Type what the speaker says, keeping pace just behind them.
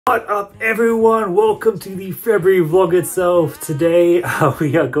What up everyone, welcome to the February vlog itself. Today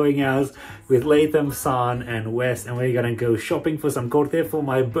we are going out with Latham, San and Wes, and we're gonna go shopping for some corte for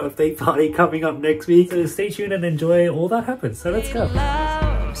my birthday party coming up next week. So stay tuned and enjoy all that happens. So let's go.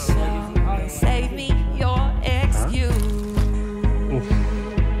 Save me your excuse.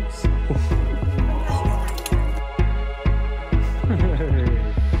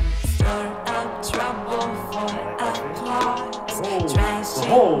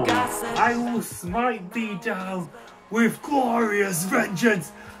 Oh, I will smite thee down with glorious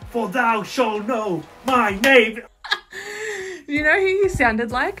vengeance, for thou shalt know my name. You know who he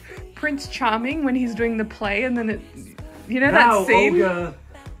sounded like? Prince Charming when he's doing the play, and then it, you know that scene? Ogre,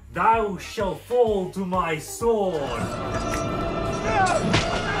 thou shalt fall to my sword.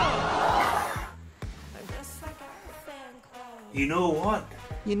 You know what?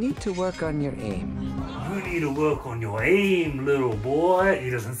 You need to work on your aim. You need to work on your aim, little boy. He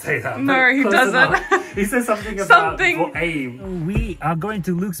doesn't say that. No, he doesn't. He says something about aim. We are going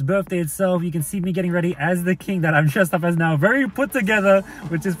to Luke's birthday itself. You can see me getting ready as the king that I'm dressed up as now. Very put together,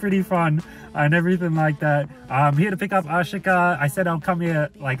 which is pretty fun and everything like that. I'm here to pick up Ashika. I said I'll come here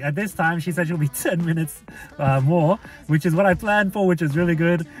like at this time. She said she'll be 10 minutes more, which is what I planned for, which is really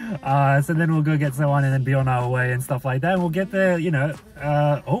good. So then we'll go get someone and then be on our way and stuff like that. And we'll get there, you know,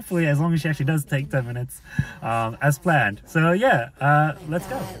 hopefully as long as she actually does take 10 minutes as planned. So yeah, let's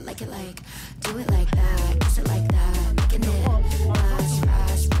go. Like it like, do it like that, kiss it like that, making it fast,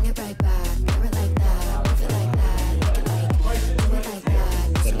 fast, bring it right back, mirror it like that, move it like that, make it like, do it like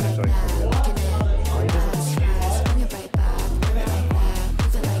that, kiss it like that, making it fast, fast, bring it right back, mirror it like that, move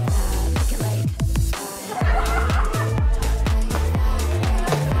it like that, make it like.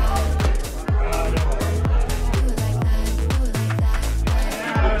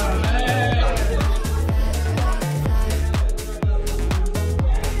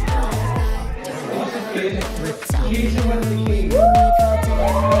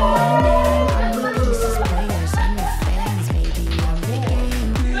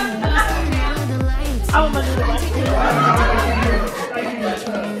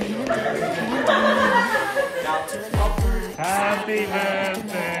 Happy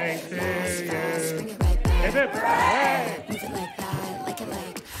birthday to you.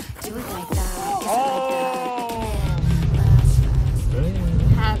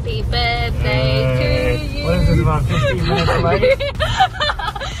 Happy birthday to you. What is this, about 15 minutes late?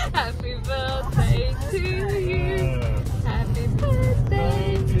 Happy birthday to you. Happy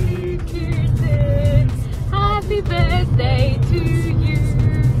birthday to Kirtan. Happy birthday to you.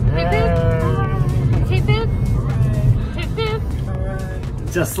 Hip hip. Hip hip. Hip hip.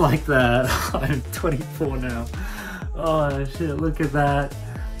 Just like that. I'm 24 now. Oh shit, look at that.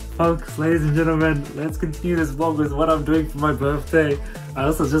 Folks, ladies and gentlemen, let's continue this vlog with what I'm doing for my birthday. I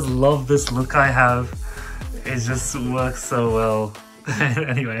also just love this look I have. It just works so well.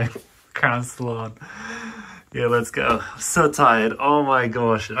 Anyway, crown's still on. Yeah, let's go. I'm so tired. Oh my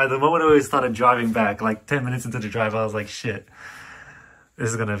gosh. At the moment we started driving back, like 10 minutes into the drive, I was like, shit, this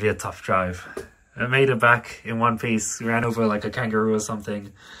is gonna be a tough drive. I made it back in one piece. We ran over like a kangaroo or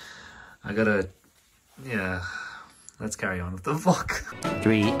something. I gotta, yeah. Let's carry on with the vlog.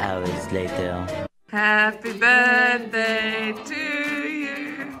 3 hours later. Happy birthday to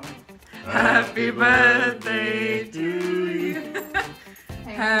you. Happy birthday to you.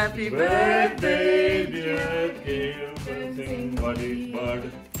 Happy birthday, dear King.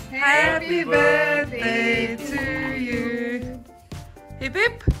 Happy birthday to you. Hip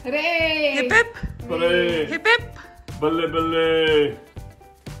hip. Hooray. Hip hip. Hooray. Hip hip. Balle balle.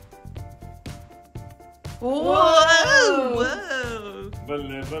 Whoa! Whoa!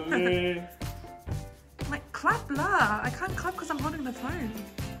 Balle balle. Like, clap lah. I can't clap because I'm holding the phone.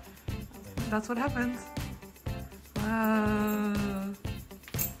 That's what happens. Wow.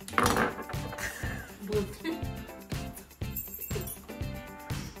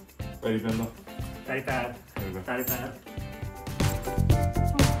 Ready, Bella? Daddy pad. Daddy pad.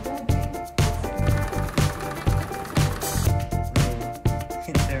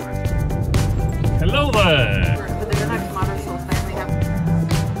 Hello there! But they don't have tomato sauce, they only have...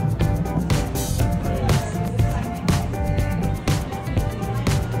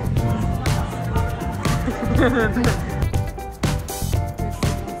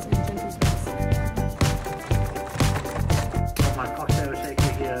 My cocktail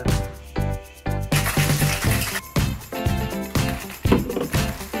shaker here.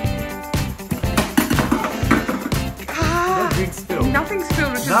 Nothing's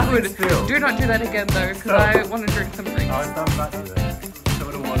spilled, which is Nothing's good. spilled. Do not do that again though, because I want to drink something. Oh, it's done back to there. Some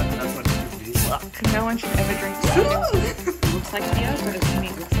of the water, that's what it should be. No one should ever drink soda. It looks like beer, but it's me.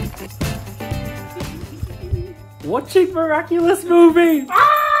 It looks like this. Watching Miraculous movie! Okay,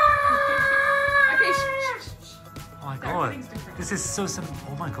 shh. Oh my god, this is so simple.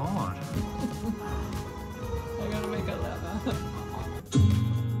 Oh my god. I gotta make it louder.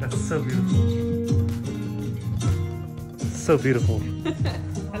 That's so beautiful. So beautiful.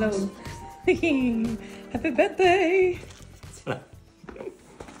 Hello. Happy birthday.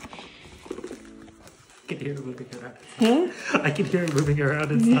 I can hear it moving around. Huh? I can hear it moving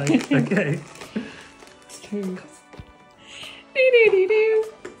around inside. Okay. It's true.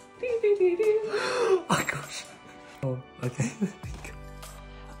 Oh my gosh. Oh, okay.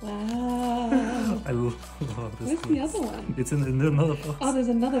 Wow. I love this. Where's the other one? It's in another box. Oh, there's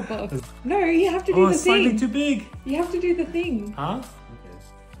another box. No, you have to do Oh, the it's slightly thing. too big. You have to do the thing. Huh?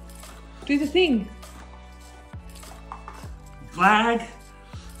 Do the thing. Flag.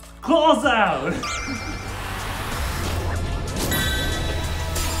 Claws out.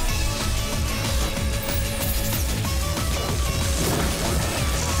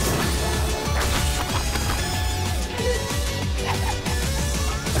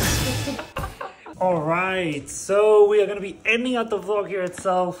 Alright, so we are going to be ending out the vlog here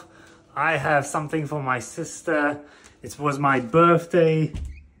itself. I have something for my sister. It was my birthday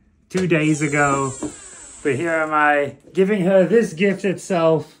 2 days ago. But here am I giving her this gift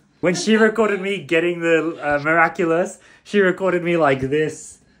itself. When she recorded me getting the Miraculous, she recorded me like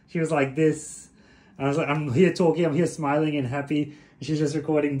this. She was like this. I was like, I'm here talking, I'm here smiling and happy. She's just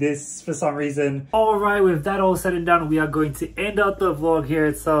recording this for some reason. Alright, with that all said and done, we are going to end out the vlog here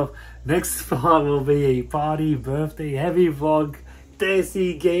itself. Next vlog will be a party, birthday, heavy vlog.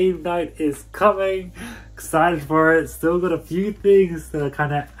 Desi game night is coming. Excited for it. Still got a few things to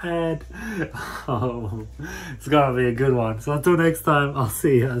kind of add. Oh, it's gonna be a good one. So until next time, I'll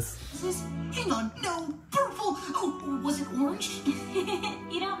see you guys. Hang on, no, purple. Oh, was it orange?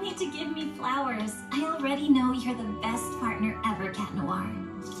 You don't need to give me flowers. I already know you're the best partner ever, Cat Noir.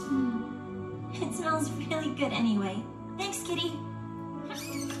 It smells really good anyway. Thanks, kitty.